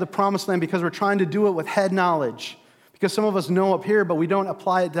the edge of the promised land because we're trying to do it with head knowledge. Because some of us know up here, but we don't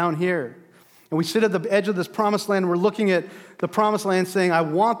apply it down here. And we sit at the edge of this promised land, and we're looking at the promised land saying, I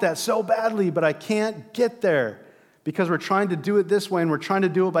want that so badly, but I can't get there. Because we're trying to do it this way, and we're trying to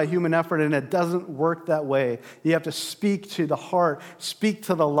do it by human effort, and it doesn't work that way. You have to speak to the heart, speak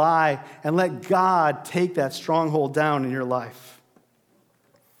to the lie, and let God take that stronghold down in your life.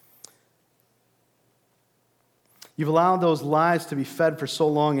 You've allowed those lies to be fed for so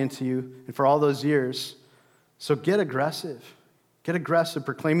long into you and for all those years. So get aggressive. Get aggressive,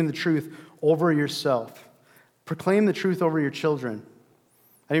 proclaiming the truth over yourself. Proclaim the truth over your children.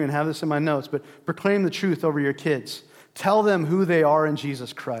 I didn't even have this in my notes, but proclaim the truth over your kids. Tell them who they are in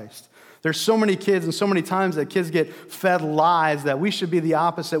Jesus Christ. There's so many kids and so many times that kids get fed lies that we should be the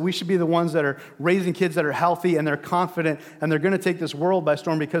opposite. We should be the ones that are raising kids that are healthy and they're confident and they're going to take this world by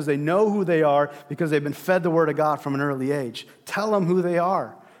storm because they know who they are, because they've been fed the word of God from an early age. Tell them who they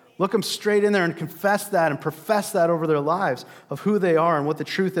are. Look them straight in there and confess that and profess that over their lives of who they are and what the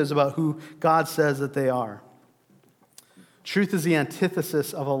truth is about who God says that they are. Truth is the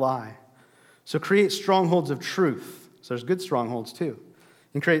antithesis of a lie. So create strongholds of truth. So there's good strongholds too.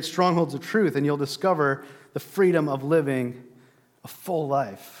 And create strongholds of truth, and you'll discover the freedom of living a full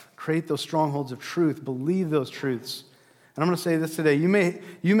life. Create those strongholds of truth. Believe those truths. And I'm going to say this today. You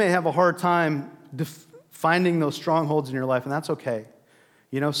may have a hard time finding those strongholds in your life, and that's okay.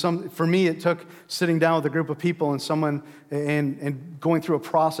 You know, for me, it took sitting down with a group of people and going through a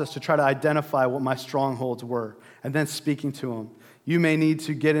process to try to identify what my strongholds were, and then speaking to them. You may need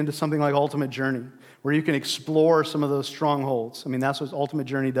to get into something like Ultimate Journey, where you can explore some of those strongholds. I mean, that's what Ultimate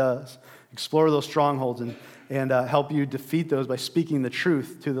Journey does. Explore those strongholds and help you defeat those by speaking the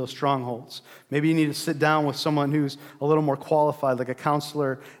truth to those strongholds. Maybe you need to sit down with someone who's a little more qualified, like a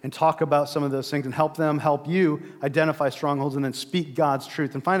counselor, and talk about some of those things and help you identify strongholds and then speak God's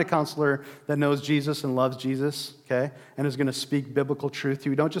truth. And find a counselor that knows Jesus and loves Jesus, okay, and is going to speak biblical truth to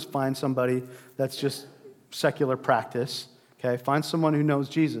you. Don't just find somebody that's just secular practice, okay? Find someone who knows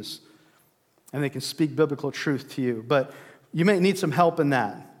Jesus, and they can speak biblical truth to you. But you may need some help in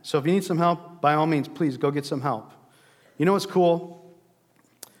that. So if you need some help, by all means, please go get some help. You know what's cool?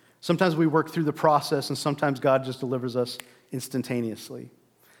 Sometimes we work through the process, and sometimes God just delivers us instantaneously.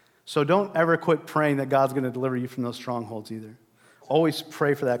 So don't ever quit praying that God's going to deliver you from those strongholds either. Always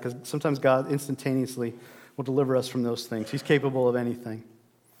pray for that, because sometimes God instantaneously will deliver us from those things. He's capable of anything.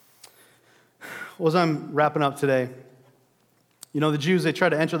 Well, as I'm wrapping up today, you know, the Jews, they tried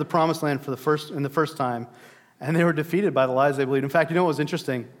to enter the promised land in the first time, and they were defeated by the lies they believed. In fact, you know what was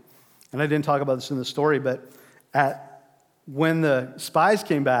interesting? And I didn't talk about this in the story, but when the spies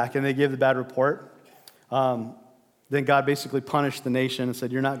came back and they gave the bad report, then God basically punished the nation and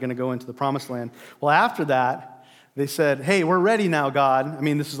said, you're not going to go into the promised land. Well, after that, they said, hey, we're ready now, God. I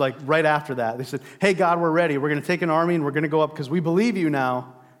mean, this is like right after that. They said, hey, God, we're ready. We're going to take an army and we're going to go up because we believe you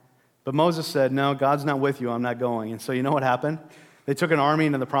now. But Moses said, no, God's not with you. I'm not going. And so you know what happened? They took an army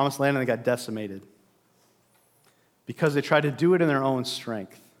into the promised land and they got decimated because they tried to do it in their own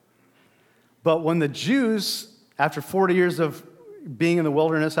strength. But when the Jews, after 40 years of being in the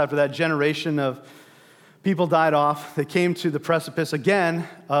wilderness, after that generation of people died off, they came to the precipice again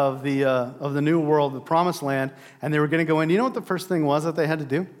of the new world, the promised land, and they were going to go in. You know what the first thing was that they had to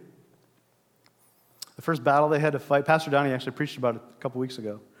do? The first battle they had to fight, Pastor Donnie actually preached about it a couple weeks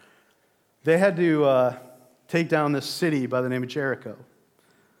ago. They had to take down this city by the name of Jericho.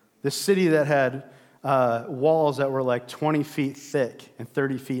 This city that had walls that were like 20 feet thick and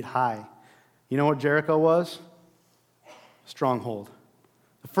 30 feet high. You know what Jericho was? Stronghold.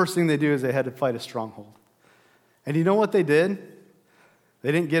 The first thing they do is they had to fight a stronghold. And you know what they did?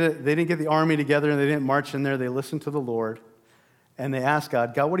 They didn't get the army together and they didn't march in there. They listened to the Lord and they asked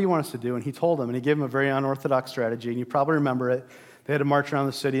God, what do you want us to do? And he told them, and he gave them a very unorthodox strategy, and you probably remember it. They had to march around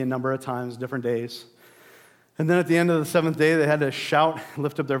the city a number of times, different days. And then at the end of the seventh day, they had to shout,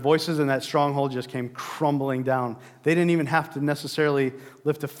 lift up their voices, and that stronghold just came crumbling down. They didn't even have to necessarily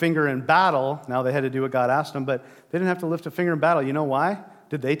lift a finger in battle. Now they had to do what God asked them, but they didn't have to lift a finger in battle. You know why?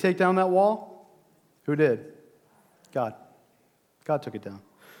 Did they take down that wall? Who did? God. God took it down.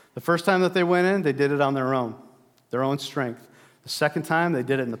 The first time that they went in, they did it on their own strength. The second time, they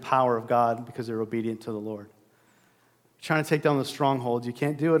did it in the power of God because they were obedient to the Lord. Trying to take down the strongholds, you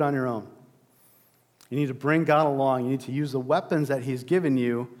can't do it on your own. You need to bring God along. You need to use the weapons that he's given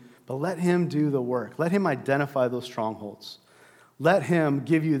you, but let him do the work. Let him identify those strongholds. Let him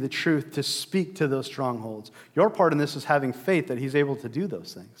give you the truth to speak to those strongholds. Your part in this is having faith that he's able to do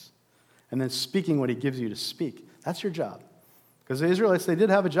those things, and then speaking what he gives you to speak. That's your job. Because the Israelites, they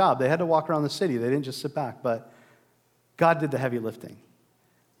did have a job. They had to walk around the city. They didn't just sit back, but God did the heavy lifting.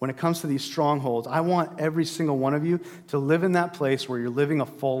 When it comes to these strongholds, I want every single one of you to live in that place where you're living a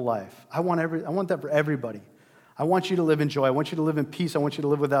full life. I want that for everybody. I want you to live in joy. I want you to live in peace. I want you to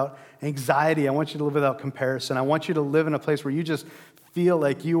live without anxiety. I want you to live without comparison. I want you to live in a place where you just feel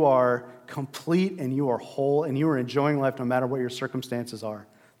like you are complete and you are whole and you are enjoying life no matter what your circumstances are.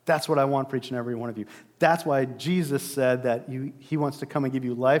 That's what I want for each and every one of you. That's why Jesus said that he wants to come and give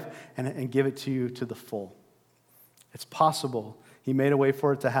you life and give it to you to the full. It's possible. He made a way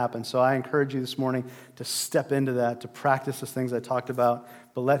for it to happen. So I encourage you this morning to step into that, to practice the things I talked about,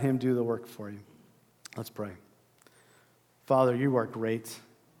 but let him do the work for you. Let's pray. Father, you are great.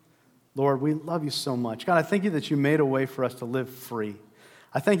 Lord, we love you so much. God, I thank you that you made a way for us to live free.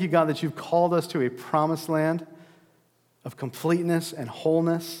 I thank you, God, that you've called us to a promised land of completeness and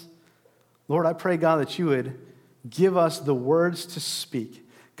wholeness. Lord, I pray, God, that you would give us the words to speak.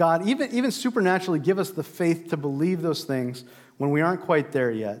 God, even supernaturally give us the faith to believe those things when we aren't quite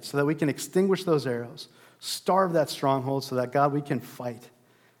there yet, so that we can extinguish those arrows, starve that stronghold so that, God, we can fight,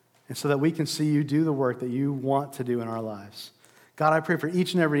 and so that we can see you do the work that you want to do in our lives. God, I pray for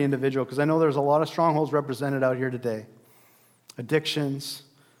each and every individual, because I know there's a lot of strongholds represented out here today. Addictions,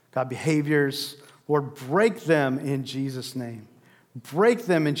 God, behaviors. Lord, break them in Jesus' name. Break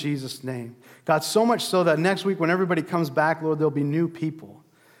them in Jesus' name. God, so much so that next week when everybody comes back, Lord, there'll be new people.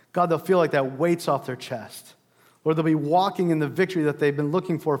 God, they'll feel like that weight's off their chest. Lord, they'll be walking in the victory that they've been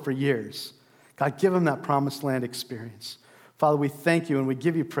looking for years. God, give them that promised land experience. Father, we thank you and we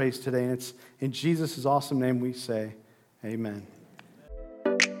give you praise today. And it's in Jesus' awesome name we say, amen.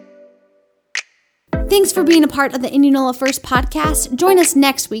 Thanks for being a part of the Indianola First podcast. Join us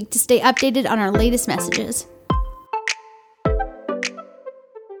next week to stay updated on our latest messages.